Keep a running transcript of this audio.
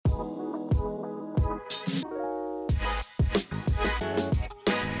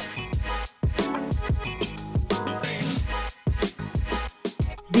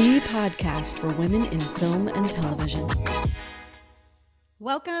the podcast for women in film and television.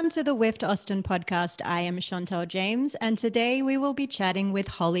 Welcome to the WIFT Austin podcast. I am Chantal James, and today we will be chatting with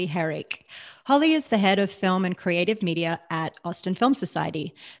Holly Herrick. Holly is the head of film and creative media at Austin Film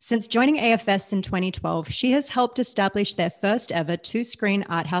Society. Since joining AFS in 2012, she has helped establish their first ever two-screen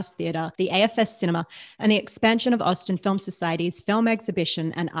art house theater, the AFS Cinema, and the expansion of Austin Film Society's film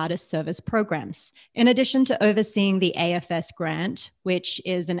exhibition and artist service programs. In addition to overseeing the AFS grant, which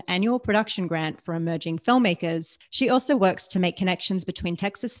is an annual production grant for emerging filmmakers, she also works to make connections between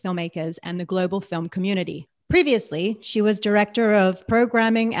Texas filmmakers and the global film community. Previously, she was director of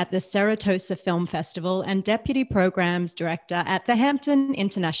programming at the Saratoga Film Festival and deputy programs director at the Hampton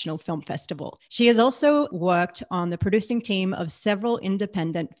International Film Festival. She has also worked on the producing team of several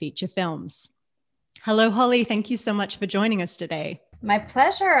independent feature films. Hello, Holly. Thank you so much for joining us today. My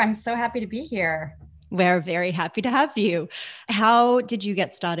pleasure. I'm so happy to be here. We're very happy to have you. How did you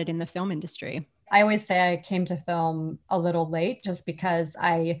get started in the film industry? I always say I came to film a little late just because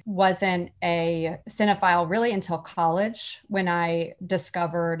I wasn't a cinephile really until college, when I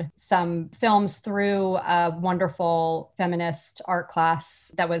discovered some films through a wonderful feminist art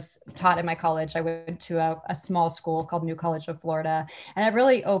class that was taught at my college. I went to a small school called New College of Florida, and it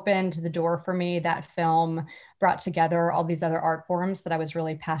really opened the door for me. That film brought together all these other art forms that I was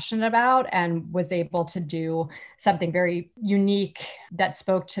really passionate about, and was able to do something very unique that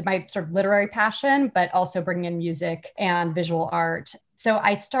spoke to my sort of literary passion, but also bring in music and visual art. So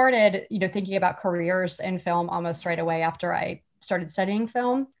I started, thinking about careers in film almost right away after I started studying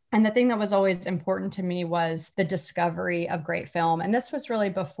film. And the thing that was always important to me was the discovery of great film. And this was really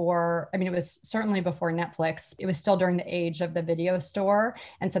before, it was certainly before Netflix. It was still during the age of the video store.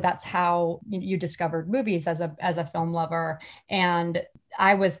 And so that's how you discovered movies as a film lover. And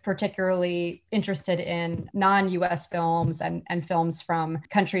I was particularly interested in non-US films and films from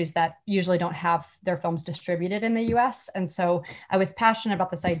countries that usually don't have their films distributed in the US. And so I was passionate about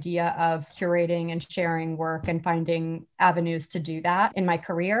this idea of curating and sharing work and finding avenues to do that in my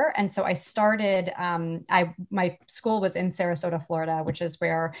career. And so I started, my school was in Sarasota, Florida, which is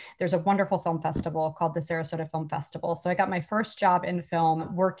where there's a wonderful film festival called the Sarasota Film Festival. So I got my first job in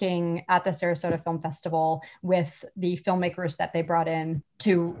film working at the Sarasota Film Festival with the filmmakers that they brought in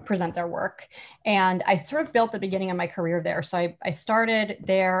to present their work. And I sort of built the beginning of my career there. So I started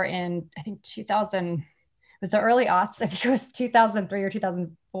there in, I think 2000, it was the early aughts. I think it was 2003 or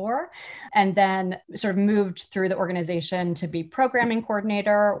 2004. And then sort of moved through the organization to be programming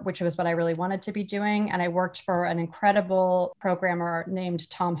coordinator, which was what I really wanted to be doing. And I worked for an incredible programmer named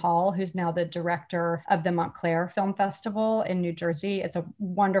Tom Hall, who's now the director of the Montclair Film Festival in New Jersey. It's a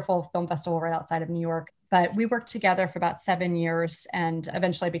wonderful film festival right outside of New York. But we worked together for about 7 years and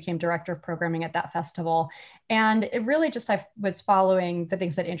eventually became director of programming at that festival. And it really just, I was following the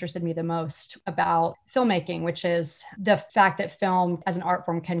things that interested me the most about filmmaking, which is the fact that film as an art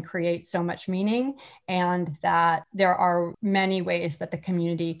form can create so much meaning, and that there are many ways that the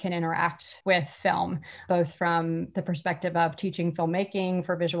community can interact with film, both from the perspective of teaching filmmaking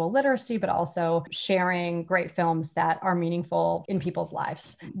for visual literacy, but also sharing great films that are meaningful in people's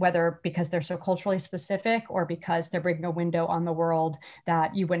lives, whether because they're so culturally specific or because they're bringing a window on the world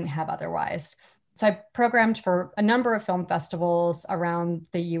that you wouldn't have otherwise. So I programmed for a number of film festivals around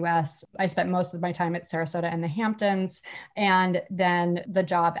the US. I spent most of my time at Sarasota and the Hamptons. And then the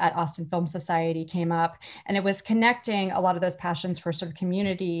job at Austin Film Society came up, and it was connecting a lot of those passions for sort of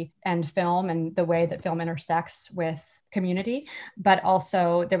community and film and the way that film intersects with community. But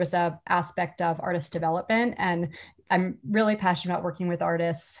also there was an aspect of artist development, and I'm really passionate about working with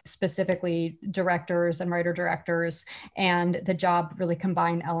artists, specifically directors and writer-directors, and the job really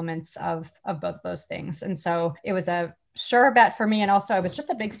combined elements of both those things. And so it was a sure bet for me. And also I was just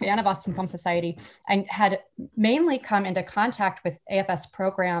a big fan of Austin Film Society and had mainly come into contact with AFS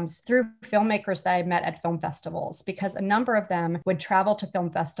programs through filmmakers that I met at film festivals, because a number of them would travel to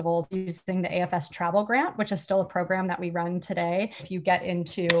film festivals using the AFS Travel Grant, which is still a program that we run today. If you get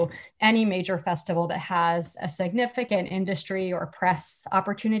into any major festival that has a significant industry or press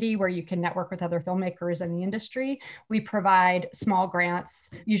opportunity where you can network with other filmmakers in the industry, we provide small grants,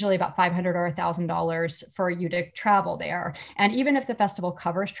 usually about $500 or $1,000 for you to travel there. And even if the festival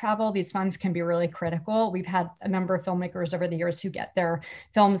covers travel, these funds can be really critical. We've had a number of filmmakers over the years who get their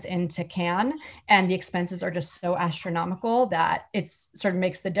films into Cannes, and the expenses are just so astronomical that it's sort of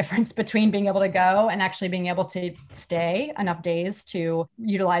makes the difference between being able to go and actually being able to stay enough days to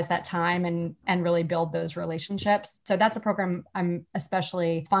utilize that time and really build those relationships. So that's a program I'm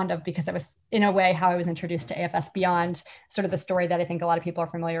especially fond of, because it was in a way how I was introduced to AFS beyond sort of the story that I think a lot of people are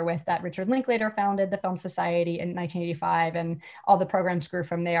familiar with, that Richard Linklater founded the Film Society in 1986 1985, and all the programs grew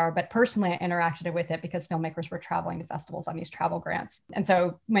from there. But personally, I interacted with it because filmmakers were traveling to festivals on these travel grants. And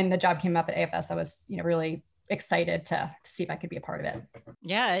so when the job came up at AFS, I was, really excited to see if I could be a part of it.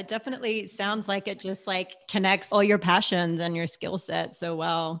 Yeah, it definitely sounds like it just like connects all your passions and your skill set so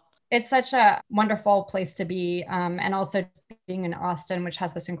well. It's such a wonderful place to be. And also being in Austin, which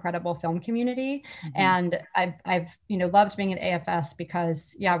has this incredible film community. Mm-hmm. And I've loved being at AFS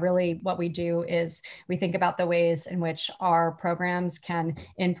because, really what we do is we think about the ways in which our programs can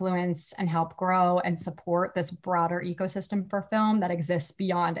influence and help grow and support this broader ecosystem for film that exists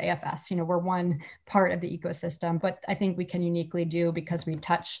beyond AFS. We're one part of the ecosystem, but I think we can uniquely do, because we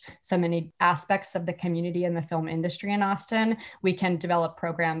touch so many aspects of the community and the film industry in Austin, we can develop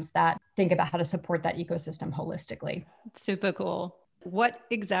programs that think about how to support that ecosystem holistically. Super cool. What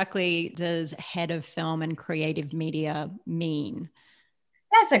exactly does head of film and creative media mean?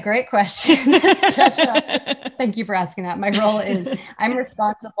 That's a great question. Thank you for asking that. My role is I'm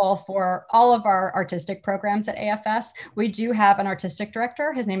responsible for all of our artistic programs at AFS. We do have an artistic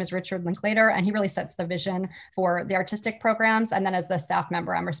director. His name is Richard Linklater, and he really sets the vision for the artistic programs. And then as the staff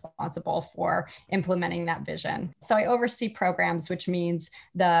member, I'm responsible for implementing that vision. So I oversee programs, which means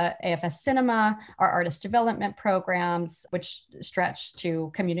the AFS Cinema, our artist development programs, which stretch to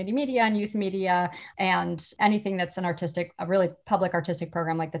community media and youth media, and anything that's a really public artistic program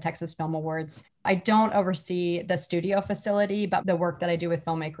like the Texas Film Awards. I don't oversee the studio facility, but the work that I do with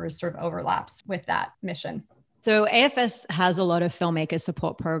filmmakers sort of overlaps with that mission. So AFS has a lot of filmmaker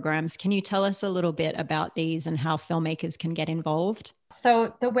support programs. Can you tell us a little bit about these and how filmmakers can get involved?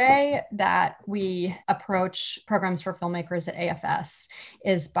 So the way that we approach programs for filmmakers at AFS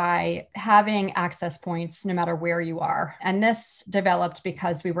is by having access points no matter where you are. And this developed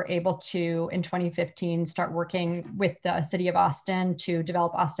because we were able to, in 2015, start working with the city of Austin to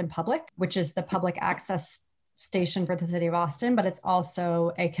develop Austin Public, which is the public access station for the city of Austin, but it's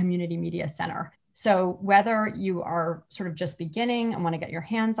also a community media center. So whether you are sort of just beginning and want to get your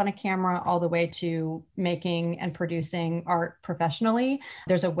hands on a camera all the way to making and producing art professionally,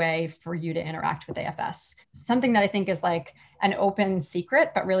 there's a way for you to interact with AFS. Something that I think is like an open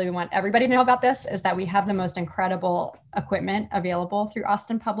secret, but really we want everybody to know about this, is that we have the most incredible equipment available through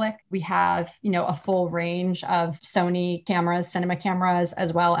Austin Public. We have, a full range of Sony cameras, cinema cameras,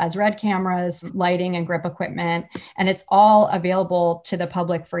 as well as Red cameras, lighting and grip equipment. And it's all available to the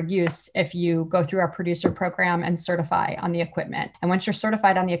public for use if you go through our producer program and certify on the equipment. And once you're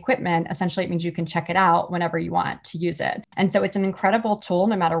certified on the equipment, essentially it means you can check it out whenever you want to use it. And so it's an incredible tool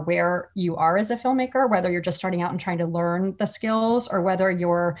no matter where you are as a filmmaker, whether you're just starting out and trying to learn the skills, or whether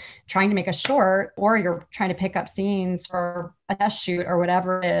you're trying to make a short, or you're trying to pick up scenes for a test shoot or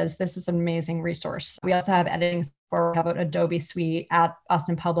whatever it is. This is an amazing resource. We also have editing software. We have an Adobe suite at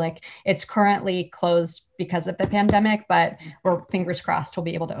Austin Public. It's currently closed because of the pandemic, but we're fingers crossed we'll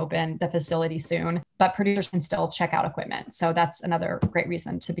be able to open the facility soon. But producers can still check out equipment. So that's another great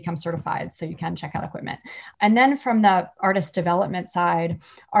reason to become certified, so you can check out equipment. And then from the artist development side,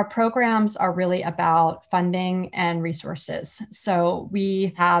 our programs are really about funding and resources. So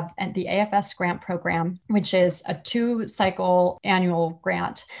we have the AFS grant program, which is a 2-cycle annual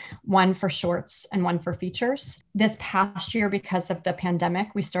grant, one for shorts and one for features. This past year, because of the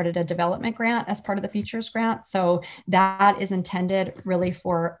pandemic, we started a development grant as part of the features grant. So that is intended really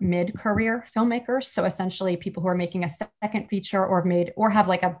for mid-career filmmakers. So essentially people who are making a second feature or have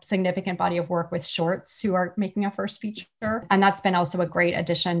like a significant body of work with shorts who are making a first feature. And that's been also a great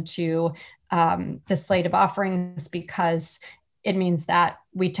addition to the slate of offerings, because it means that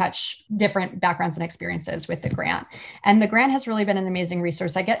we touch different backgrounds and experiences with the grant. And the grant has really been an amazing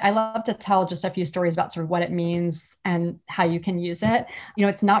resource. I love to tell just a few stories about sort of what it means and how you can use it.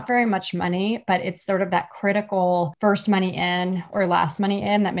 It's not very much money, but it's sort of that critical first money in or last money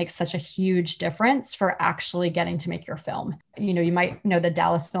in that makes such a huge difference for actually getting to make your film. You might know the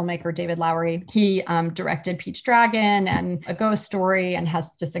Dallas filmmaker, David Lowery. He directed Peach Dragon and A Ghost Story and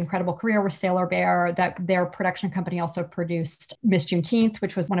has just an incredible career with Sailor Bear. That their production company also produced Miss Juneteenth,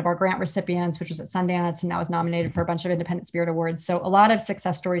 which was one of our grant recipients, which was at Sundance and now is nominated for a bunch of Independent Spirit Awards. So a lot of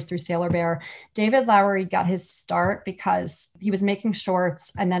success stories through Sailor Bear. David Lowery got his start because he was making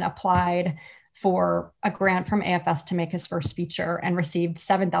shorts and then applied for a grant from AFS to make his first feature and received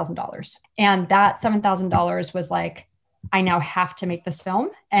 $7,000. And that $7,000 was like, I now have to make this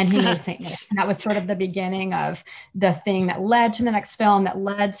film. and he made Saint Nick. And that was sort of the beginning of the thing that led to the next film, that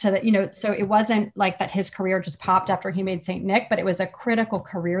led to the, so it wasn't like that his career just popped after he made Saint Nick, but it was a critical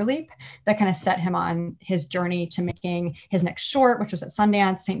career leap that kind of set him on his journey to making his next short, which was at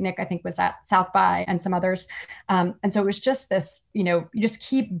Sundance. Saint Nick, I think, was at South by, and some others. And so it was just this, you just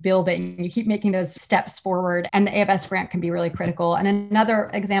keep building, you keep making those steps forward, and the AFS grant can be really critical. And another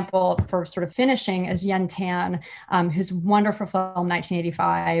example for sort of finishing is Yen Tan, whose wonderful film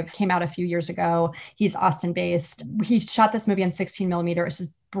 1985 came out a few years ago. He's Austin based. He shot this movie on 16 millimeter. It's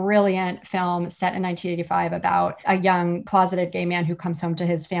this brilliant film set in 1985 about a young closeted gay man who comes home to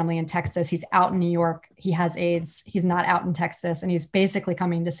his family in Texas. He's out in New York. He has AIDS. He's not out in Texas. And he's basically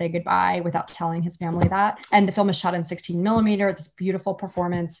coming to say goodbye without telling his family that. And the film is shot in 16 millimeter, this beautiful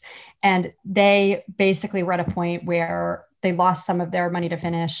performance. And they basically were at a point where they lost some of their money to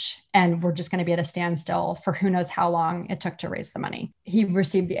finish and were just going to be at a standstill for who knows how long it took to raise the money. He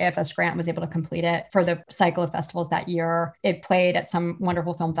received the AFS grant, was able to complete it for the cycle of festivals that year. It played at some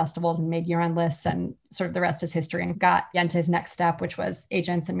wonderful film festivals and made year-end lists, and sort of the rest is history, and got into his next step, which was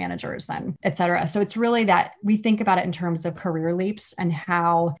agents and managers and et cetera. So it's really that we think about it in terms of career leaps and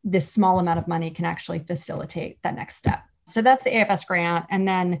how this small amount of money can actually facilitate that next step. So that's the AFS grant. And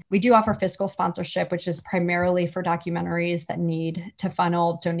then we do offer fiscal sponsorship, which is primarily for documentaries that need to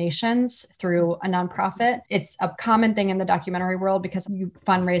funnel donations through a nonprofit. It's a common thing in the documentary world because you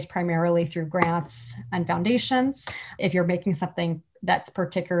fundraise primarily through grants and foundations. If you're making something that's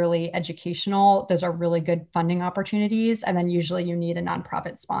particularly educational, those are really good funding opportunities. And then usually you need a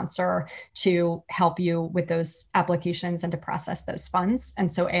nonprofit sponsor to help you with those applications and to process those funds.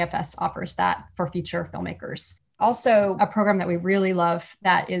 And so AFS offers that for feature filmmakers. Also, a program that we really love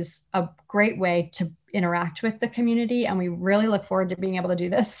that is a great way to interact with the community, and we really look forward to being able to do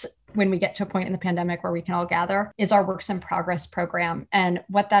this when we get to a point in the pandemic where we can all gather, is our Works in Progress program. And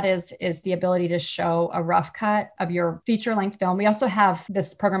what that is the ability to show a rough cut of your feature-length film. We also have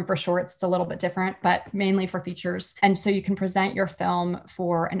this program for shorts. It's a little bit different, but mainly for features. And so you can present your film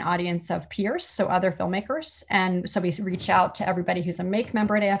for an audience of peers, so other filmmakers. And so we reach out to everybody who's a MAKE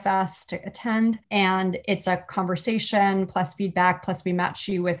member at AFS to attend. And it's a conversation plus feedback, plus we match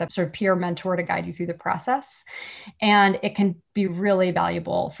you with a sort of peer mentor to guide you through the process. And it can be really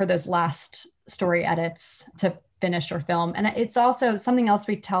valuable for those last story edits to finish your film. And it's also something else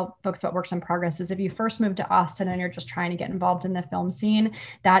we tell folks about Works in Progress is if you first move to Austin and you're just trying to get involved in the film scene,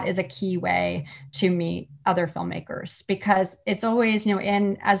 that is a key way to meet other filmmakers, because it's always,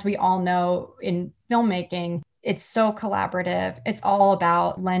 as we all know in filmmaking, it's so collaborative. It's all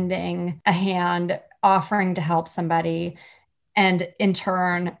about lending a hand, offering to help somebody. And in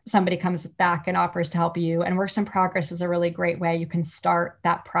turn, somebody comes back and offers to help you. And Works in Progress is a really great way you can start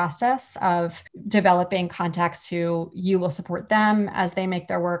that process of developing contacts who you will support them as they make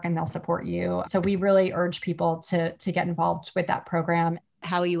their work, and they'll support you. So we really urge people to get involved with that program.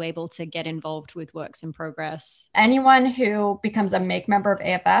 How are you able to get involved with Works in Progress? Anyone who becomes a MAKE member of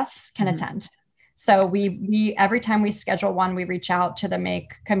AFS can attend. So we every time we schedule one, we reach out to the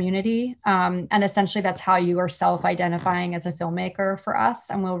MAKE community. And essentially that's how you are self-identifying as a filmmaker for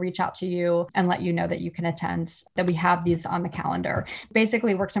us. And we'll reach out to you and let you know that you can attend, that we have these on the calendar.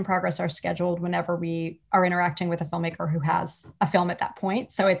 Basically, Works in Progress are scheduled whenever we are interacting with a filmmaker who has a film at that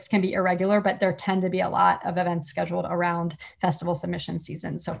point. So it can be irregular, but there tend to be a lot of events scheduled around festival submission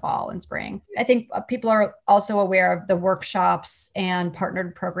season, so fall and spring. I think people are also aware of the workshops and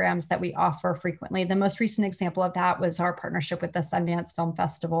partnered programs that we offer frequently. The most recent example of that was our partnership with the Sundance Film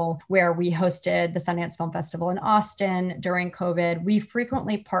Festival, where we hosted the Sundance Film Festival in Austin during COVID. We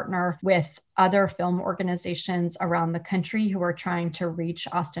frequently partner with other film organizations around the country who are trying to reach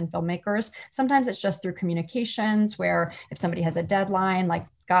Austin filmmakers. Sometimes it's just through communications, where if somebody has a deadline, like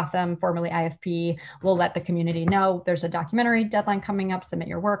Gotham, formerly IFP, will let the community know there's a documentary deadline coming up, submit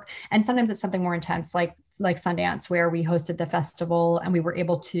your work. And sometimes it's something more intense, like Sundance, where we hosted the festival and we were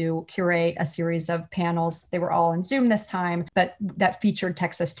able to curate a series of panels. They were all on Zoom this time, but that featured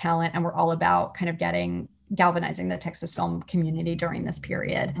Texas talent, and we're all about kind of galvanizing the Texas film community during this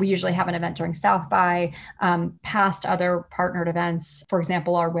period. We usually have an event during South by. Past other partnered events, for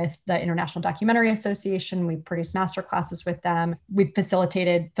example, are with the International Documentary Association. We've produced master classes with them. We've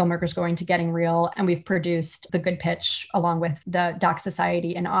facilitated filmmakers going to Getting Real, and we've produced The Good Pitch along with the Doc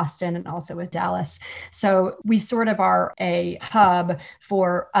Society in Austin and also with Dallas. So we sort of are a hub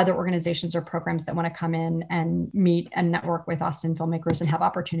for other organizations or programs that want to come in and meet and network with Austin filmmakers and have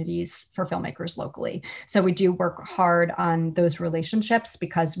opportunities for filmmakers locally. So we do work hard on those relationships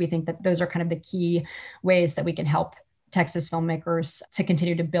because we think that those are kind of the key ways that we can help Texas filmmakers to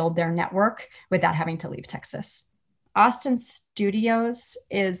continue to build their network without having to leave Texas. Austin Studios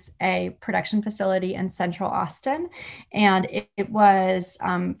is a production facility in Central Austin, and it was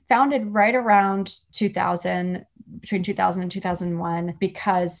founded right around 2000, between 2000 and 2001,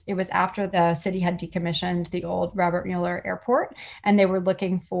 because it was after the city had decommissioned the old Robert Mueller Airport, and they were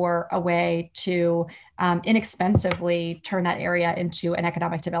looking for a way to inexpensively turn that area into an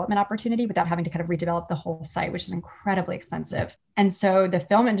economic development opportunity without having to kind of redevelop the whole site, which is incredibly expensive. And so the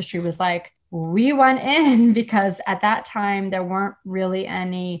film industry was like, we want in, because at that time there weren't really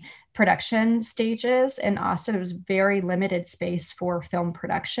any production stages in Austin. It was very limited space for film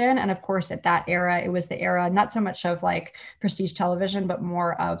production. And of course, at that era, it was the era not so much of like prestige television, but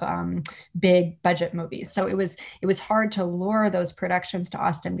more of big budget movies. So it was hard to lure those productions to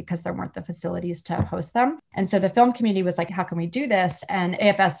Austin because there weren't the facilities to host them. And so the film community was like, how can we do this? And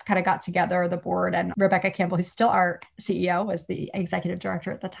AFS kind of got together, the board, and Rebecca Campbell, who's still our CEO, was the executive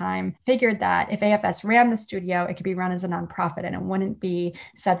director at the time, figured that if AFS ran the studio, it could be run as a nonprofit and it wouldn't be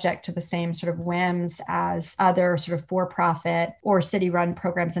subject to the same sort of whims as other sort of for-profit or city-run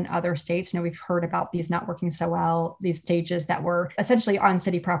programs in other states. You know, we've heard about these not working so well, these stages that were essentially on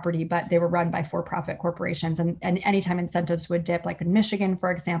city property, but they were run by for-profit corporations. And anytime incentives would dip, like in Michigan, for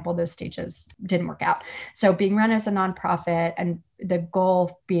example, those stages didn't work out. So being run as a nonprofit, and the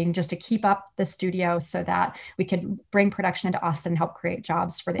goal being just to keep up the studio so that we could bring production into Austin and help create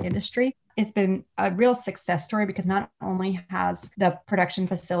jobs for the industry. It's been a real success story because not only has the production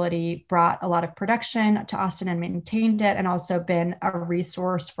facility brought a lot of production to Austin and maintained it, and also been a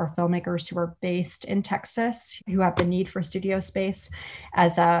resource for filmmakers who are based in Texas, who have the need for studio space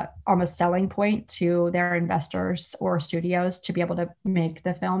as a almost selling point to their investors or studios to be able to make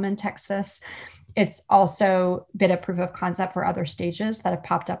the film in Texas. It's also been a proof of concept for other stages that have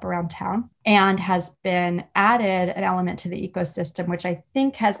popped up around town, and has been added an element to the ecosystem, which I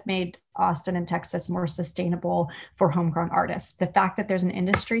think has made Austin and Texas more sustainable for homegrown artists. The fact that there's an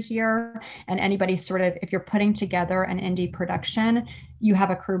industry here, and anybody sort of, if you're putting together an indie production, you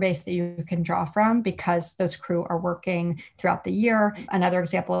have a crew base that you can draw from because those crew are working throughout the year. Another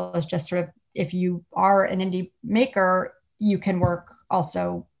example is just sort of, if you are an indie maker, you can work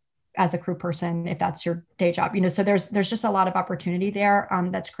also as a crew person if that's your day job, you know. So there's just a lot of opportunity there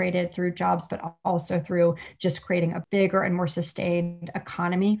that's created through jobs, but also through just creating a bigger and more sustained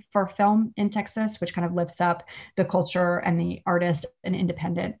economy for film in Texas, which kind of lifts up the culture and the artist and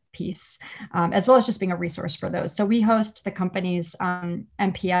independent piece, as well as just being a resource for those. So we host the company's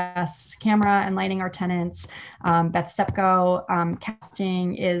MPS camera and lighting, our tenants. Beth Sepko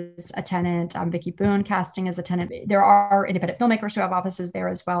casting is a tenant. Vicky Boone casting is a tenant. There are independent filmmakers who have offices there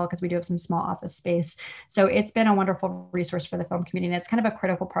as well, because we do have some small office space. So it's been a wonderful resource for the film community. And it's kind of a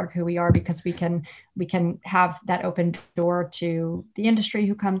critical part of who we are, because we can have that open door to the industry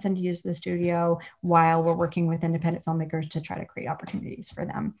who comes in to use the studio while we're working with independent filmmakers to try to create opportunities for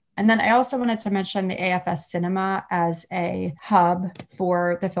them. And then I also wanted to mention the AFS Cinema as a hub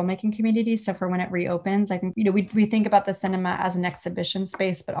for the filmmaking community. So for when it reopens, I think, you know, we think about the cinema as an exhibition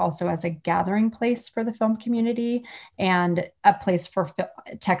space, but also as a gathering place for the film community, and a place for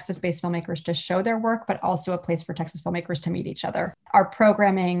Texas-based filmmakers to show their work, but also a place for Texas filmmakers to meet each other. Our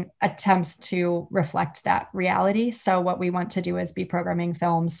programming attempts to reflect that reality. So what we want to do is be programming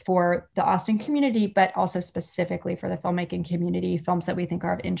films for the Austin community, but also specifically for the filmmaking community, films that we think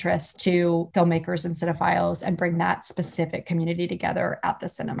are of interest to filmmakers and cinephiles, and bring that specific community together at the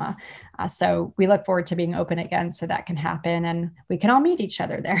cinema. So we look forward to being open again so that can happen and we can all meet each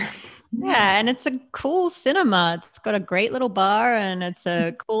other there. Yeah, and it's a cool cinema. It's got a great little bar and it's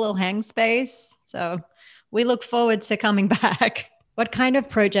a cool little hang space. So we look forward to coming back. What kind of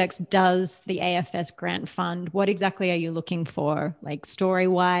projects does the AFS grant fund? What exactly are you looking for, like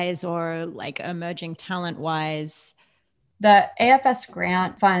story-wise or like emerging talent-wise? The AFS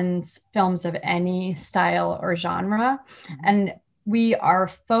grant funds films of any style or genre. And we are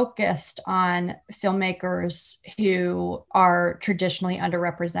focused on filmmakers who are traditionally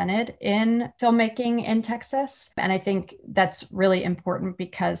underrepresented in filmmaking in Texas. And I think that's really important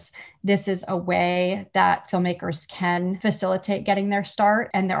because this is a way that filmmakers can facilitate getting their start.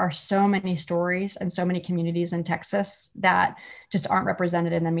 And there are so many stories and so many communities in Texas that just aren't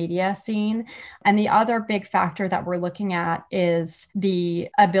represented in the media scene. And the other big factor that we're looking at is the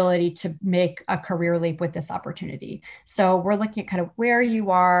ability to make a career leap with this opportunity. So we're looking at kind of where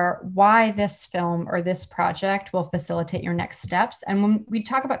you are, why this film or this project will facilitate your next steps. And when we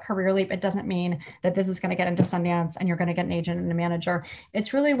talk about career leap, it doesn't mean that this is going to get into Sundance and you're going to get an agent and a manager.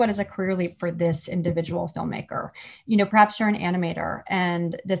 It's really, what is a career leap for this individual filmmaker? You know, perhaps you're an animator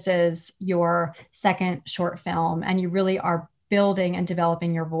and this is your second short film and you really are building and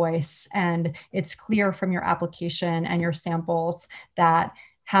developing your voice. And it's clear from your application and your samples that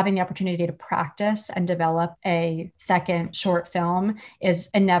having the opportunity to practice and develop a second short film is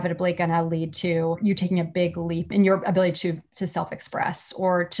inevitably going to lead to you taking a big leap in your ability to self-express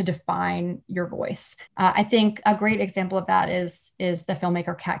or to define your voice. I think a great example of that is the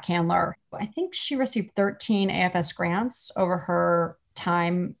filmmaker Kat Candler. I think she received 13 AFS grants over her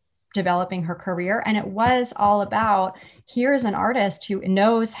time developing her career. And it was all about, here's an artist who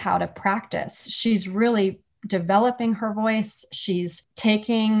knows how to practice. She's really developing her voice. She's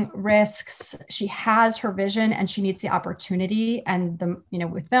taking risks. She has her vision and she needs the opportunity and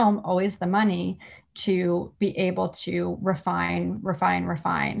with film, always the money to be able to refine.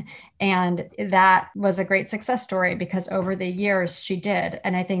 And that was a great success story because over the years she did.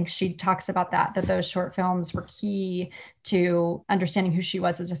 And I think she talks about that those short films were key to understanding who she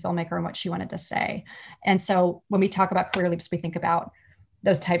was as a filmmaker and what she wanted to say. And so when we talk about career leaps, we think about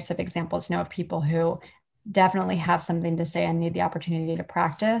those types of examples, of people who definitely have something to say and need the opportunity to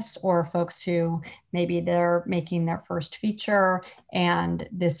practice, or folks who maybe they're making their first feature and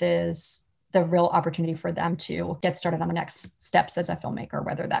this is the real opportunity for them to get started on the next steps as a filmmaker,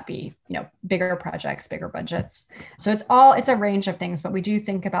 whether that be, bigger projects, bigger budgets. So it's a range of things, but we do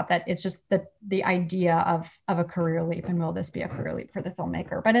think about that. It's just the idea of a career leap, and will this be a career leap for the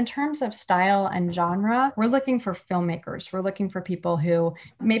filmmaker? But in terms of style and genre, we're looking for filmmakers. We're looking for people who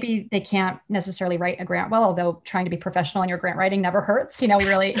maybe they can't necessarily write a grant well, although trying to be professional in your grant writing never hurts.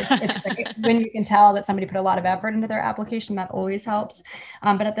 It's great when you can tell that somebody put a lot of effort into their application, that always helps.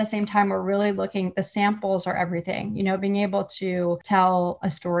 But at the same time, we're really looking, the samples are everything, being able to tell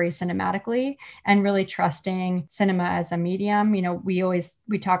a story cinematically and really trusting cinema as a medium.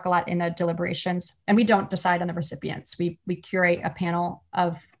 We talk a lot in the deliberations, and we don't decide on the recipients. We curate a panel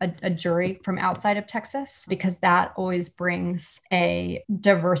of a jury from outside of Texas, because that always brings a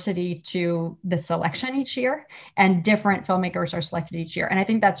diversity to the selection each year, and different filmmakers are selected each year. And I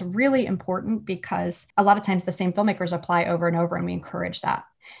think that's really important because a lot of times the same filmmakers apply over and over, and we encourage that.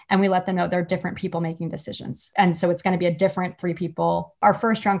 And we let them know there are different people making decisions. And so it's going to be a different 3 people. Our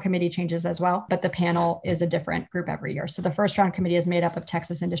first round committee changes as well, but the panel is a different group every year. So the first round committee is made up of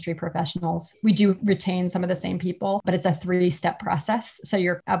Texas industry professionals. We do retain some of the same people, but it's a 3-step process. So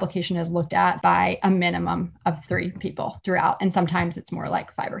your application is looked at by a minimum of 3 people throughout. And sometimes it's more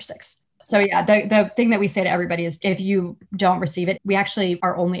like 5 or 6. So yeah, the thing that we say to everybody is if you don't receive it, we actually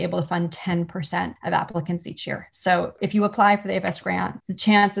are only able to fund 10% of applicants each year. So if you apply for the AFS grant, the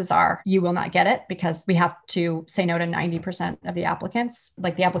chances are you will not get it because we have to say no to 90% of the applicants.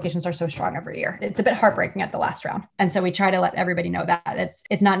 Like the applications are so strong every year. It's a bit heartbreaking at the last round. And so we try to let everybody know that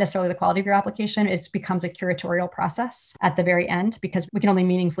it's not necessarily the quality of your application. It becomes a curatorial process at the very end because we can only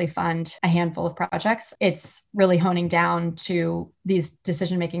meaningfully fund a handful of projects. It's really honing down to these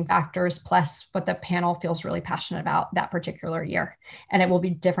decision-making factors, plus what the panel feels really passionate about that particular year. And it will be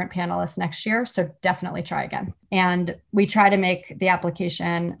different panelists next year. So definitely try again. And we try to make the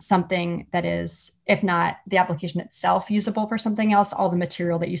application something that is, if not the application itself, usable for something else. All the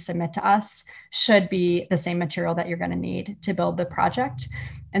material that you submit to us should be the same material that you're going to need to build the project.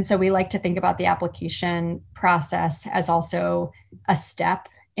 And so we like to think about the application process as also a step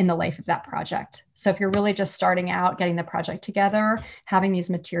in the life of that project. So if you're really just starting out, getting the project together, having these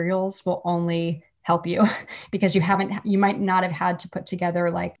materials will only help you because you might not have had to put together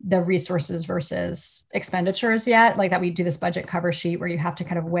like the resources versus expenditures yet, like that we do this budget cover sheet where you have to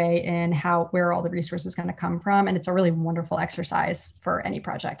kind of weigh in where all the resources going to come from. And it's a really wonderful exercise for any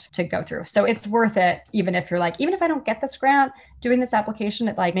project to go through. So it's worth it. Even if I don't get this grant, doing this application,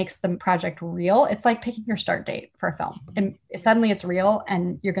 it like makes the project real. It's like picking your start date for a film, and suddenly it's real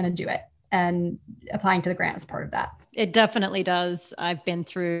and you're going to do it. And applying to the grant is part of that. It definitely does. I've been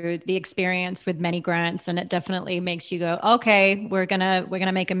through the experience with many grants, and it definitely makes you go, okay, we're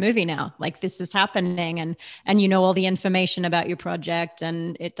gonna make a movie now. Like this is happening, and all the information about your project,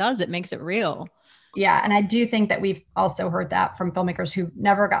 and it makes it real. Yeah. And I do think that we've also heard that from filmmakers who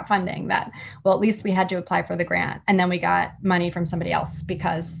never got funding that, well, at least we had to apply for the grant and then we got money from somebody else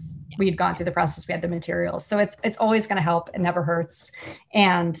because we'd gone through the process, we had the materials. So it's always going to help. It never hurts.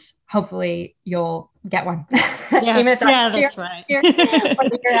 And hopefully you'll get one. Yeah, even if that's right. Or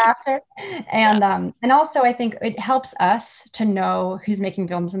the year after. And also I think it helps us to know who's making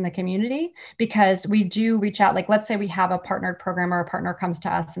films in the community, because we do reach out. Like, let's say we have a partnered program or a partner comes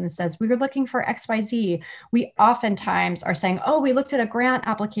to us and says, we were looking for XYZ. We oftentimes are saying, oh, we looked at a grant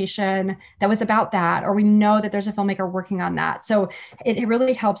application that was about that, or we know that there's a filmmaker working on that. So it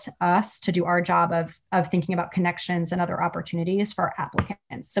really helps us to do our job of thinking about connections and other opportunities for our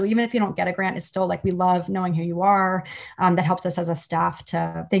applicants. So even if you don't get a grant, it's still like we We love knowing who you are. That helps us as a staff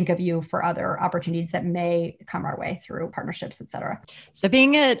to think of you for other opportunities that may come our way through partnerships, et cetera. So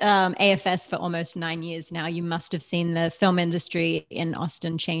being at AFS for almost 9 years now, you must have seen the film industry in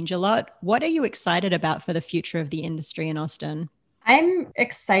Austin change a lot. What are you excited about for the future of the industry in Austin? I'm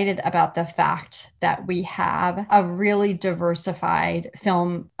excited about the fact that we have a really diversified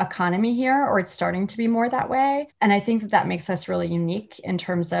film economy here, or it's starting to be more that way. And I think that makes us really unique in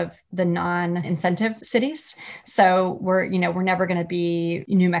terms of the non-incentive cities. So we're never going to be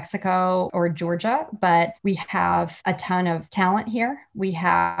New Mexico or Georgia, but we have a ton of talent here. We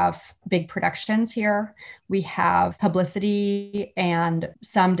have big productions here. We have publicity and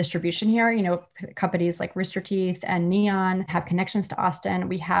some distribution here. Companies like Rooster Teeth and Neon have connections to Austin.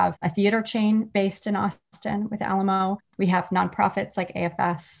 We have a theater chain based in Austin with Alamo. We have nonprofits like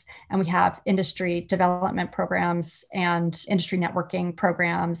AFS, and we have industry development programs and industry networking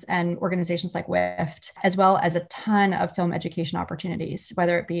programs and organizations like WIFT, as well as a ton of film education opportunities,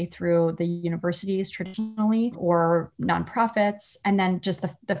 whether it be through the universities traditionally or nonprofits. And then just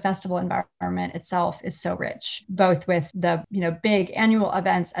the festival environment itself is so rich, both with the big annual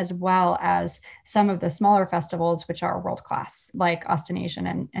events as well as some of the smaller festivals, which are world class, like Austin Asian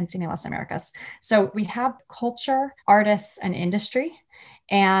and Cine Las Americas. So we have culture, artists, and industry.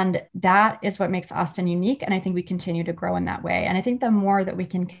 And that is what makes Austin unique. And I think we continue to grow in that way. And I think the more that we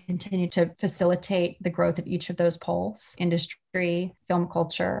can continue to facilitate the growth of each of those poles, industry, film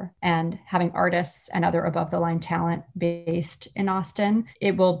culture, and having artists and other above the line talent based in Austin,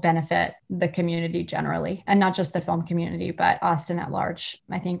 it will benefit the community generally, and not just the film community, but Austin at large.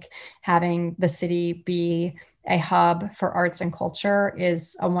 I think having the city be a hub for arts and culture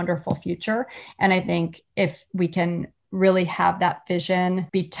is a wonderful future. And I think if we can really have that vision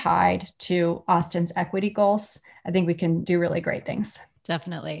be tied to Austin's equity goals, I think we can do really great things.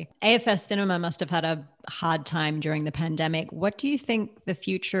 Definitely. AFS Cinema must have had a hard time during the pandemic. What do you think the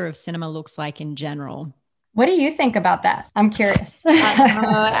future of cinema looks like in general? What do you think about that? I'm curious.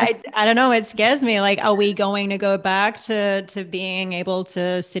 I don't know. It scares me. Like, are we going to go back to being able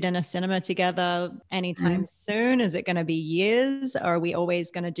to sit in a cinema together anytime soon? Is it going to be years? Or are we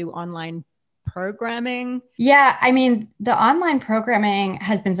always going to do online programming? Yeah, I mean, the online programming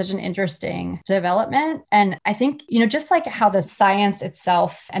has been such an interesting development. And I think, just like how the science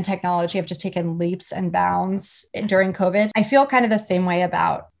itself and technology have just taken leaps and bounds during COVID, I feel kind of the same way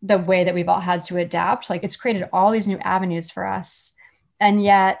about the way that we've all had to adapt. Like, it's created all these new avenues for us. And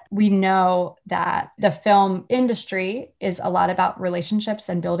yet we know that the film industry is a lot about relationships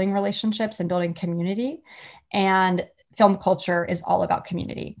and building community. And film culture is all about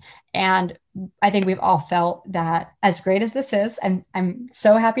community. And I think we've all felt that, as great as this is, and I'm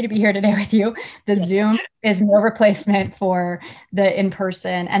so happy to be here today with you, the Zoom is no replacement for the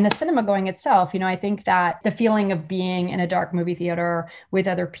in-person and the cinema going itself. I think that the feeling of being in a dark movie theater with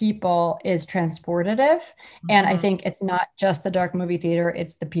other people is transportative. And I think it's not just the dark movie theater,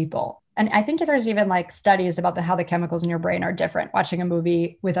 it's the people. And I think there's even like studies about how the chemicals in your brain are different watching a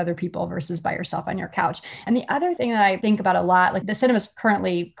movie with other people versus by yourself on your couch. And the other thing that I think about a lot, like the cinema is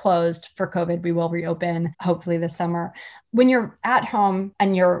currently closed for COVID. We will reopen hopefully this summer. When you're at home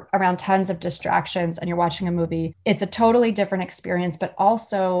and you're around tons of distractions and you're watching a movie, it's a totally different experience. But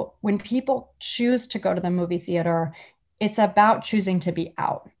also when people choose to go to the movie theater, it's about choosing to be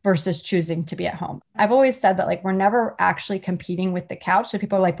out versus choosing to be at home. I've always said that we're never actually competing with the couch. So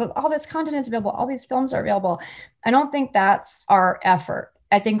people are like, but all this content is available. All these films are available. I don't think that's our effort.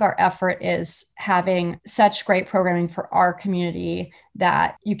 I think our effort is having such great programming for our community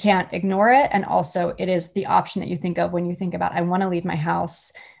that you can't ignore it. And also it is the option that you think of when you think about, I want to leave my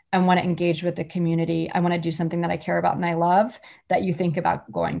house. I want to engage with the community. I want to do something that I care about and I love, that you think about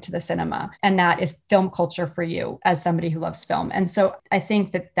going to the cinema. And that is film culture for you as somebody who loves film. And so I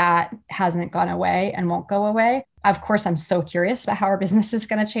think that hasn't gone away and won't go away. Of course, I'm so curious about how our business is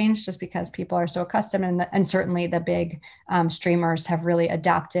going to change just because people are so accustomed. And certainly the big streamers have really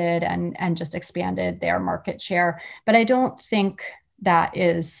adapted and just expanded their market share. But I don't think that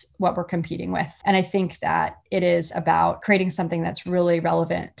is what we're competing with. And I think that it is about creating something that's really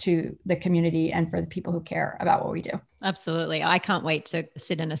relevant to the community and for the people who care about what we do. Absolutely. I can't wait to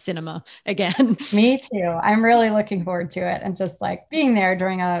sit in a cinema again. Me too. I'm really looking forward to it. And just being there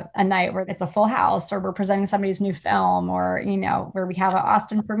during a night where it's a full house or we're presenting somebody's new film or, where we have an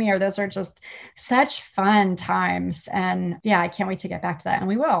Austin premiere. Those are just such fun times. And yeah, I can't wait to get back to that. And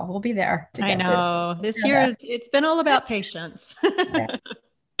we'll be there. I know. This year, it's been all about patience.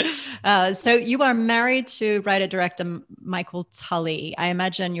 Yeah. So you are married to writer-director Michael Tully. I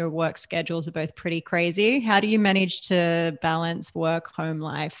imagine your work schedules are both pretty crazy. How do you manage to balance work, home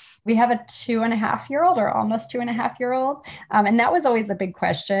life? We have a 2.5-year-old or almost 2.5-year-old. And that was always a big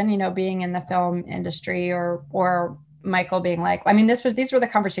question, being in the film industry or Michael being like, I mean, these were the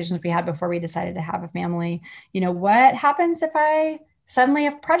conversations we had before we decided to have a family. What happens if I suddenly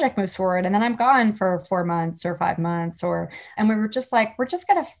a project moves forward and then I'm gone for 4 months or 5 months and we were just like, we're just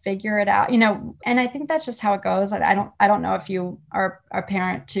going to figure it out, and I think that's just how it goes. I don't know if you are a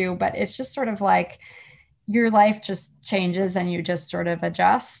parent too, but it's just sort of like your life just changes and you just sort of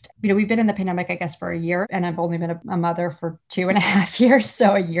adjust. We've been in the pandemic, I guess, for a year, and I've only been a mother for 2.5 years.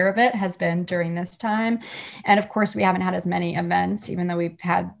 So a year of it has been during this time. And of course, we haven't had as many events, even though we've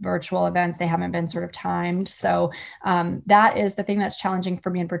had virtual events, they haven't been sort of timed. So that is the thing that's challenging for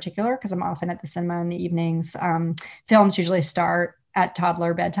me in particular, because I'm often at the cinema in the evenings. Films usually start at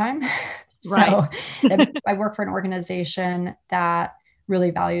toddler bedtime. Right. So I work for an organization that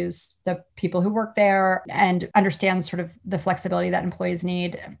really values the people who work there and understands sort of the flexibility that employees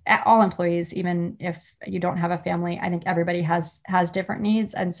need. All employees, even if you don't have a family, I think everybody has different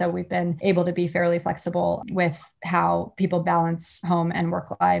needs. And so we've been able to be fairly flexible with how people balance home and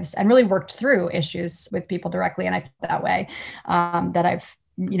work lives, and really worked through issues with people directly. And I feel that way, that I've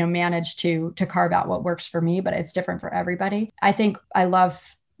managed to carve out what works for me, but it's different for everybody. I think I love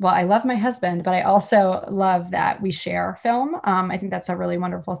my husband, but I also love that we share film. I think that's a really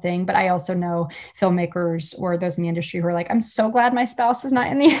wonderful thing. But I also know filmmakers or those in the industry who are like, I'm so glad my spouse is not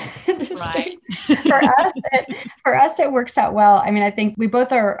in the industry. Right. For us, it works out well. I mean, I think we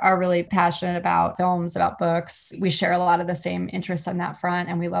both are really passionate about films, about books. We share a lot of the same interests on that front,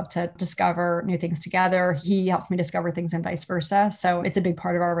 and we love to discover new things together. He helps me discover things and vice versa. So it's a big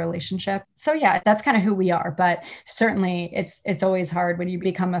part of our relationship. So yeah, that's kind of who we are. But certainly it's always hard when you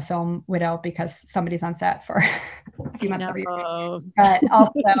become a film widow because somebody's on set for a few months every year. But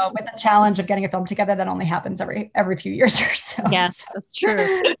also with the challenge of getting a film together that only happens every few years or so. Yes, that's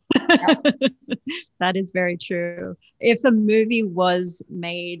true. Yeah. That is very true. If a movie was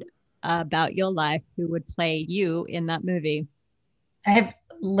made about your life, who would play you in that movie? I have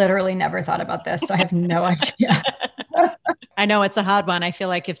literally never thought about this, so I have no idea. I know it's a hard one. I feel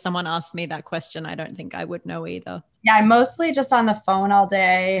like if someone asked me that question, I don't think I would know either. Yeah, I'm mostly just on the phone all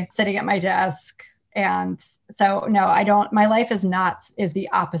day, sitting at my desk. And so, no, I don't, my life is the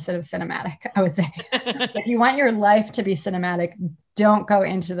opposite of cinematic, I would say. If you want your life to be cinematic, don't go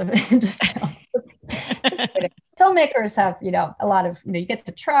into film. Just kidding. Filmmakers have, a lot of, you get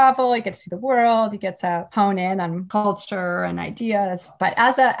to travel, you get to see the world, you get to hone in on culture and ideas. But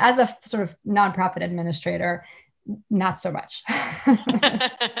as a sort of nonprofit administrator, not so much.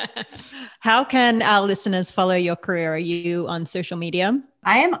 How can our listeners follow your career? Are you on social media?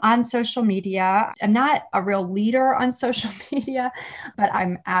 I am on social media. I'm not a real leader on social media, but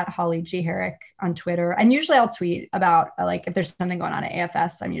I'm at Holly G. Herrick on Twitter. And usually I'll tweet about, like, if there's something going on at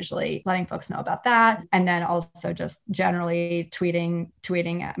AFS, I'm usually letting folks know about that. And then also just generally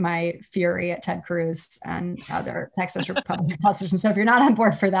tweeting my fury at Ted Cruz and other Texas Republican politicians. So if you're not on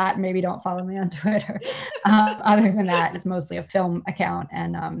board for that, maybe don't follow me on Twitter. Other than that, it's mostly a film account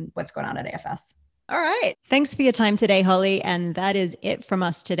and what's going on at AFS. All right. Thanks for your time today, Holly. And that is it from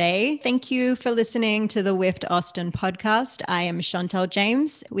us today. Thank you for listening to the WIFT Austin podcast. I am Chantel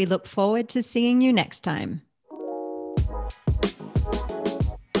James. We look forward to seeing you next time.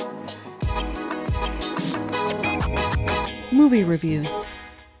 Movie reviews.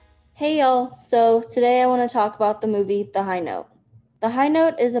 Hey y'all. So today I want to talk about the movie The High Note. The High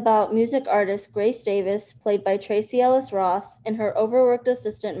Note is about music artist Grace Davis, played by Tracee Ellis Ross, and her overworked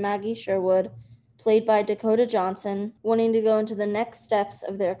assistant Maggie Sherwood, played by Dakota Johnson, wanting to go into the next steps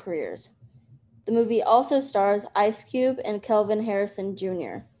of their careers. The movie also stars Ice Cube and Kelvin Harrison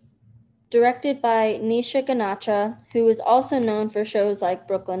Jr. Directed by Nisha Ganacha, who is also known for shows like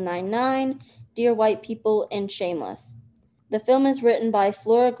Brooklyn Nine-Nine, Dear White People, and Shameless. The film is written by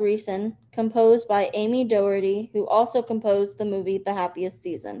Flora Greason, composed by Amy Doherty, who also composed the movie The Happiest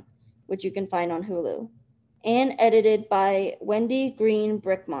Season, which you can find on Hulu, and edited by Wendy Green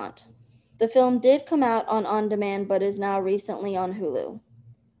Brickmont. The film did come out on demand, but is now recently on Hulu.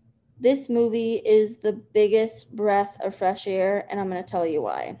 This movie is the biggest breath of fresh air, and I'm going to tell you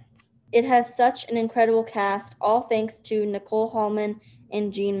why. It has such an incredible cast, all thanks to Nicole Hallman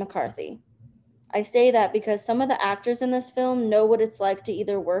and Gene McCarthy. I say that because some of the actors in this film know what it's like to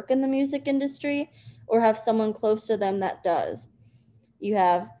either work in the music industry or have someone close to them that does. You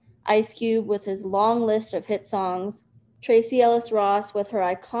have Ice Cube with his long list of hit songs, Tracee Ellis Ross with her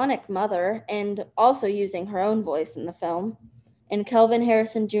iconic mother and also using her own voice in the film, and Kelvin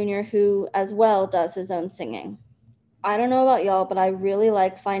Harrison Jr., who as well does his own singing. I don't know about y'all, but I really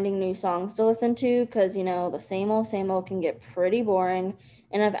like finding new songs to listen to because, the same old can get pretty boring.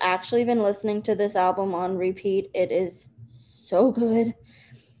 And I've actually been listening to this album on repeat. It is so good.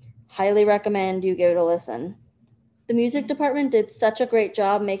 Highly recommend you give it a listen. The music department did such a great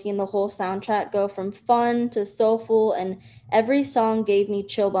job making the whole soundtrack go from fun to soulful, and every song gave me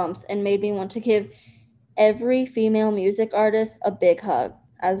chill bumps and made me want to give every female music artist a big hug,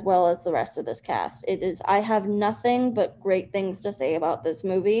 as well as the rest of this cast. I have nothing but great things to say about this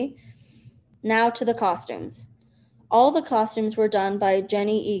movie. Now to the costumes. All the costumes were done by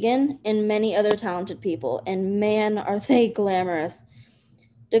Jenny Egan and many other talented people, and man, are they glamorous.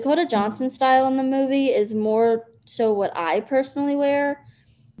 Dakota Johnson's style in the movie is more so what I personally wear,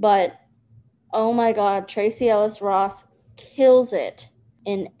 but oh my God, Tracee Ellis Ross kills it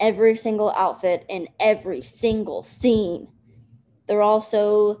in every single outfit, in every single scene. They're all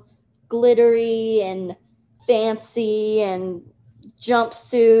so glittery and fancy and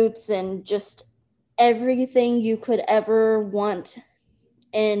jumpsuits and just everything you could ever want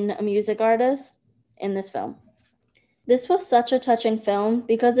in a music artist in this film. This was such a touching film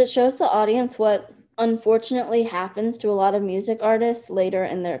because it shows the audience what unfortunately happens to a lot of music artists later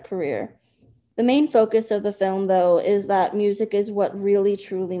in their career. The main focus of the film, though, is that music is what really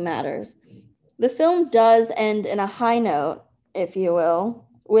truly matters. The film does end in a high note, if you will,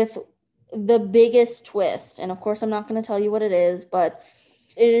 with the biggest twist. And of course, I'm not going to tell you what it is, but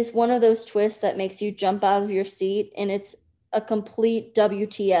it is one of those twists that makes you jump out of your seat, and it's a complete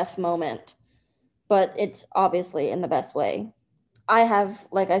WTF moment. But it's obviously in the best way. I have,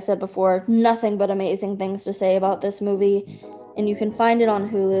 like I said before, nothing but amazing things to say about this movie, and you can find it on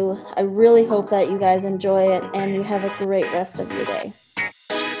Hulu. I really hope that you guys enjoy it, and you have a great rest of your day.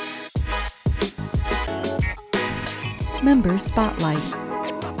 Member Spotlight.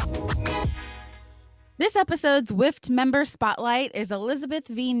 This episode's WIFT member spotlight is Elizabeth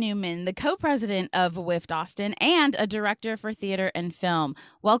V. Newman, the co-president of WIFT Austin and a director for theater and film.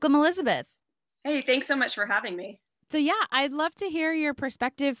 Welcome, Elizabeth. Hey, thanks so much for having me. So yeah, I'd love to hear your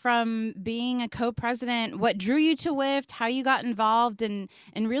perspective from being a co-president, what drew you to WIFT, how you got involved, and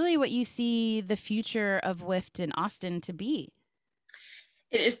really what you see the future of WIFT in Austin to be.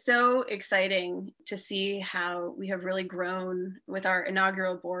 It is so exciting to see how we have really grown with our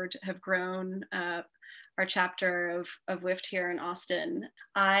inaugural board, have grown our chapter of WIFT here in Austin.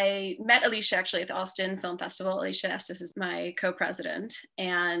 I met Alicia actually at the Austin Film Festival. Alicia Estes is my co-president,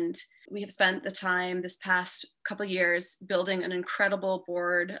 and we have spent the time this past couple of years building an incredible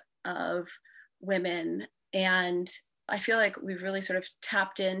board of women. And I feel like we've really sort of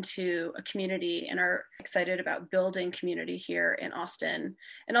tapped into a community and are excited about building community here in Austin,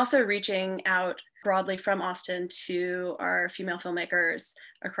 and also reaching out broadly from Austin to our female filmmakers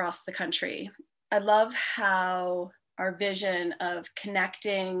across the country. I love how our vision of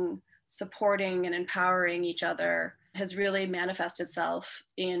connecting, supporting, and empowering each other has really manifested itself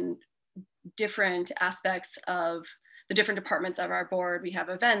in different aspects of the different departments of our board. We have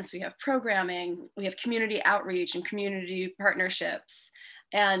events, we have programming, we have community outreach and community partnerships.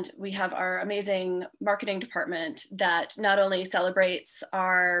 And we have our amazing marketing department that not only celebrates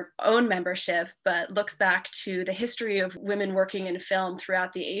our own membership, but looks back to the history of women working in film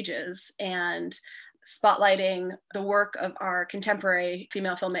throughout the ages and spotlighting the work of our contemporary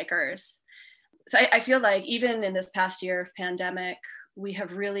female filmmakers. So I feel like even in this past year of pandemic, we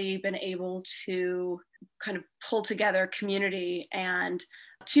have really been able to kind of pull together community and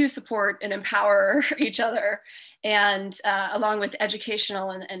to support and empower each other, and along with educational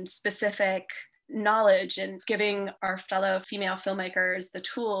and specific knowledge, and giving our fellow female filmmakers the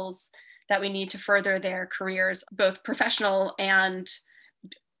tools that we need to further their careers, both professional and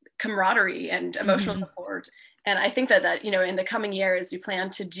camaraderie and emotional support. And I think that in the coming years, we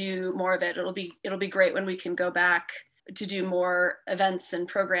plan to do more of it. It'll be great when we can go back to do more events and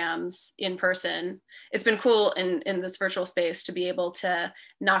programs in person. It's been cool in this virtual space to be able to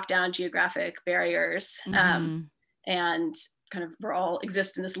knock down geographic barriers and kind of we're all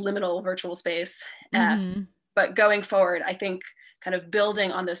exist in this liminal virtual space. But going forward, I think kind of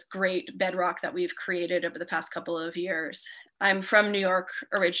building on this great bedrock that we've created over the past couple of years. I'm from New York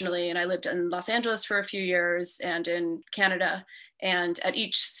originally, and I lived in Los Angeles for a few years and in Canada. And at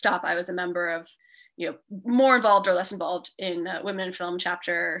each stop, I was a member of more involved or less involved in Women in Film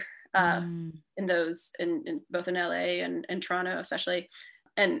chapter in both in LA and Toronto especially.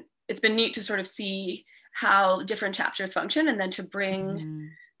 And it's been neat to sort of see how different chapters function, and then to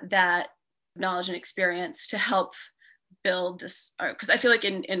bring that knowledge and experience to help build this, because I feel like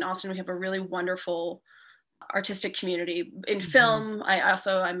in Austin we have a really wonderful artistic community. In film,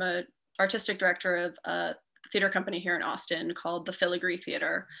 I'm a artistic director of a theater company here in Austin called the Filigree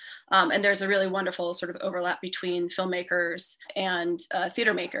Theater. And there's a really wonderful sort of overlap between filmmakers and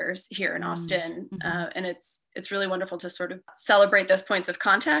theater makers here in Austin. And it's really wonderful to sort of celebrate those points of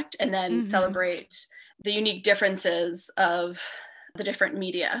contact and then celebrate the unique differences of the different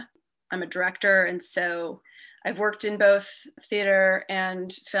media. I'm a director, and so I've worked in both theater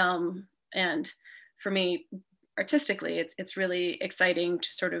and film. And for me, artistically, it's really exciting to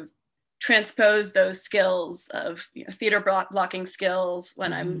sort of transpose those skills of theater blocking skills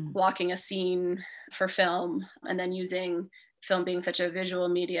when I'm blocking a scene for film, and then using film being such a visual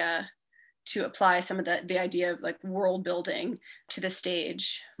media to apply some of the idea of like world building to the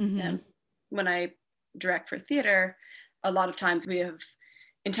stage. And when I direct for theater, a lot of times we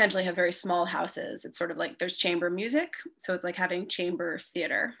intentionally have very small houses. It's sort of like there's chamber music, so it's like having chamber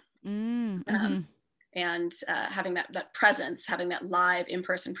theater. And having that presence, having that live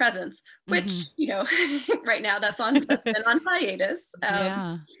in-person presence, which, right now that's been on hiatus.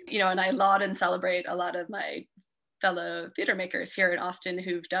 And I laud and celebrate a lot of my fellow theater makers here in Austin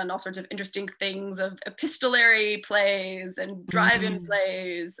who've done all sorts of interesting things of epistolary plays and drive-in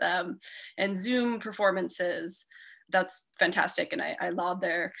plays and Zoom performances. That's fantastic. And I laud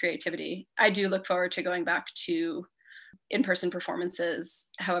their creativity. I do look forward to going back to in-person performances,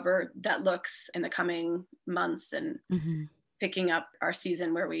 however that looks in the coming months, and picking up our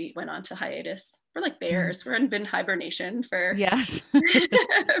season where we went on to hiatus. We're like bears. We're in hibernation for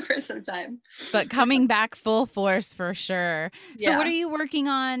for some time. But coming back full force for sure. So what are you working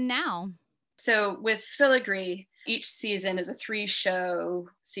on now? So with Filigree, each season is a 3-show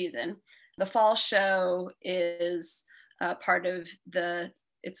season. The fall show is part of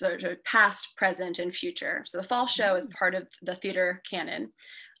it's sort of past, present, and future. So the fall show is part of the theater canon.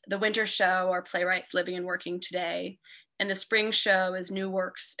 The winter show are playwrights living and working today. And the spring show is new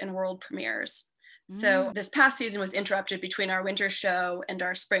works and world premieres. So this past season was interrupted between our winter show and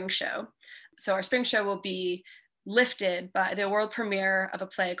our spring show. So our spring show will be lifted by the world premiere of a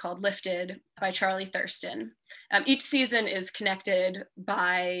play called Lifted by Charlie Thurston. Each season is connected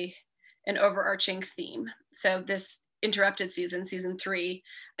by an overarching theme. So this interrupted season 3,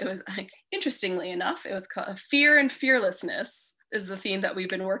 it was, interestingly enough, it was called Fear and Fearlessness is the theme that we've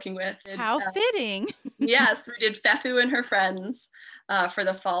been working with. How fitting. Yes, we did Fefu and Her Friends for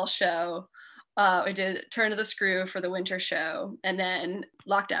the fall show. We did Turn of the Screw for the winter show, and then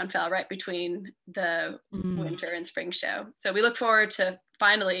lockdown fell right between the winter and spring show. So we look forward to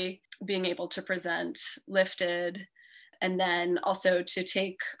finally being able to present Lifted, and then also to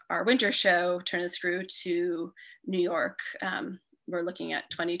take our winter show, Turn of the Screw, to New York. We're looking at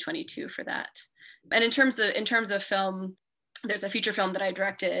 2022 for that. And in terms of film, there's a feature film that I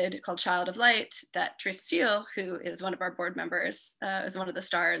directed called Child of Light that Teresa Steele, who is one of our board members, is one of the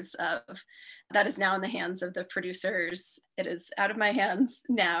stars of. That is now in the hands of the producers. It is out of my hands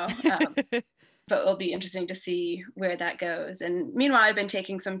now, but it'll be interesting to see where that goes. And meanwhile, I've been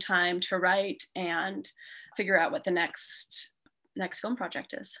taking some time to write and figure out what the next film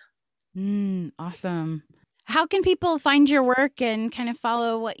project is. Awesome. How can people find your work and kind of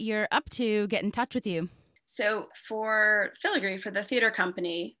follow what you're up to, get in touch with you? So for Filigree, for the theater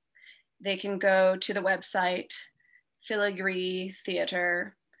company, they can go to the website Filigree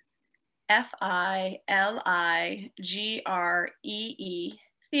Theater, FILIGREE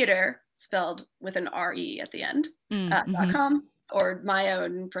Theater, spelled with an RE at the end, .com, or my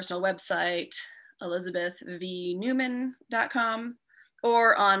own personal website, ElizabethVNewman.com,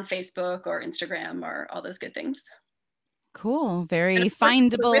 or on Facebook or Instagram or all those good things. Cool. Very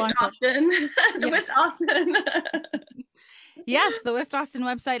findable on Austin. The Whift Austin. Yes, the Whift Austin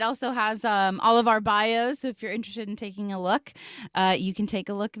website also has all of our bios. So if you're interested in taking a look, you can take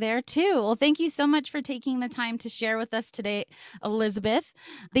a look there too. Well, thank you so much for taking the time to share with us today, Elizabeth.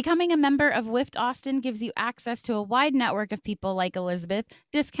 Becoming a member of Whift Austin gives you access to a wide network of people like Elizabeth,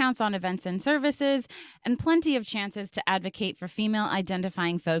 discounts on events and services, and plenty of chances to advocate for female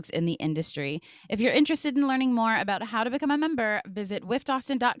identifying folks in the industry. If you're interested in learning more about how to become a member, visit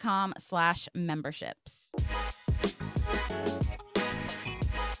whiftaustin.com/memberships.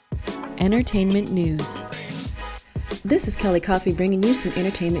 Entertainment news. This is Kelly Coffey bringing you some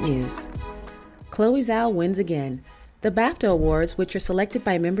entertainment news. Chloe Zhao wins again. The BAFTA Awards, which are selected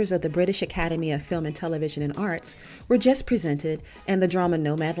by members of the British Academy of Film and Television and Arts, were just presented, and the drama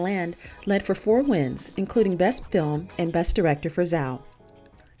Nomadland led for 4 wins, including Best Film and Best Director for Zhao.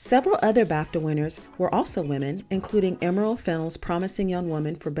 Several other BAFTA winners were also women, including Emerald Fennell's Promising Young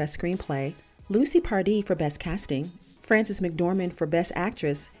Woman for Best Screenplay, Lucy Pardee for Best Casting, Frances McDormand for Best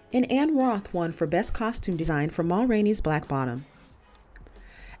Actress, and Anne Roth won for Best Costume Design for Ma Rainey's Black Bottom.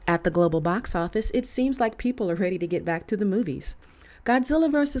 At the global box office, it seems like people are ready to get back to the movies.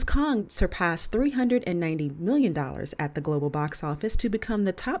 Godzilla vs. Kong surpassed $390 million at the global box office to become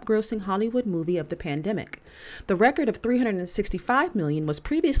the top-grossing Hollywood movie of the pandemic. The record of $365 million was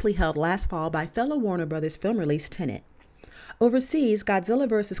previously held last fall by fellow Warner Brothers film release Tenet. Overseas, Godzilla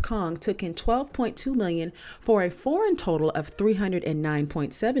vs. Kong took in $12.2 million for a foreign total of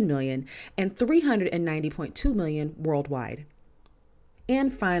 $309.7 million and $390.2 million worldwide.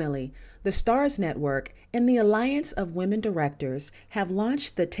 And finally, the Starz Network and the Alliance of Women Directors have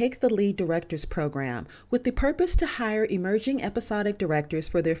launched the Take the Lead Directors program with the purpose to hire emerging episodic directors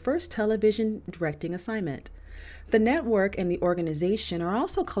for their first television directing assignment. The network and the organization are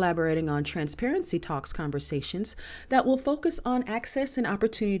also collaborating on Transparency Talks conversations that will focus on access and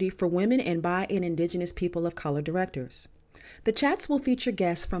opportunity for women and bi and indigenous people of color directors. The chats will feature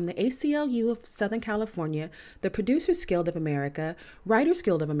guests from the ACLU of Southern California, the Producers Guild of America, Writers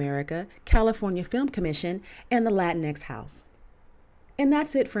Guild of America, California Film Commission, and the Latinx House. And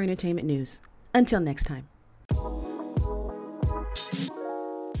that's it for entertainment news. Until next time.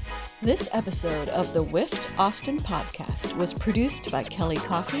 This episode of the WIFT Austin podcast was produced by Kelly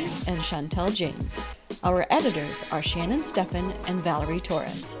Coffey and Chantel James. Our editors are Shannon Steffen and Valerie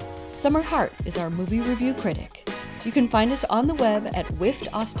Torres. Summer Hart is our movie review critic. You can find us on the web at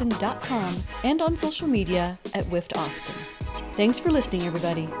wiftaustin.com and on social media at wiftaustin. Thanks for listening,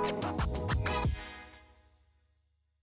 everybody.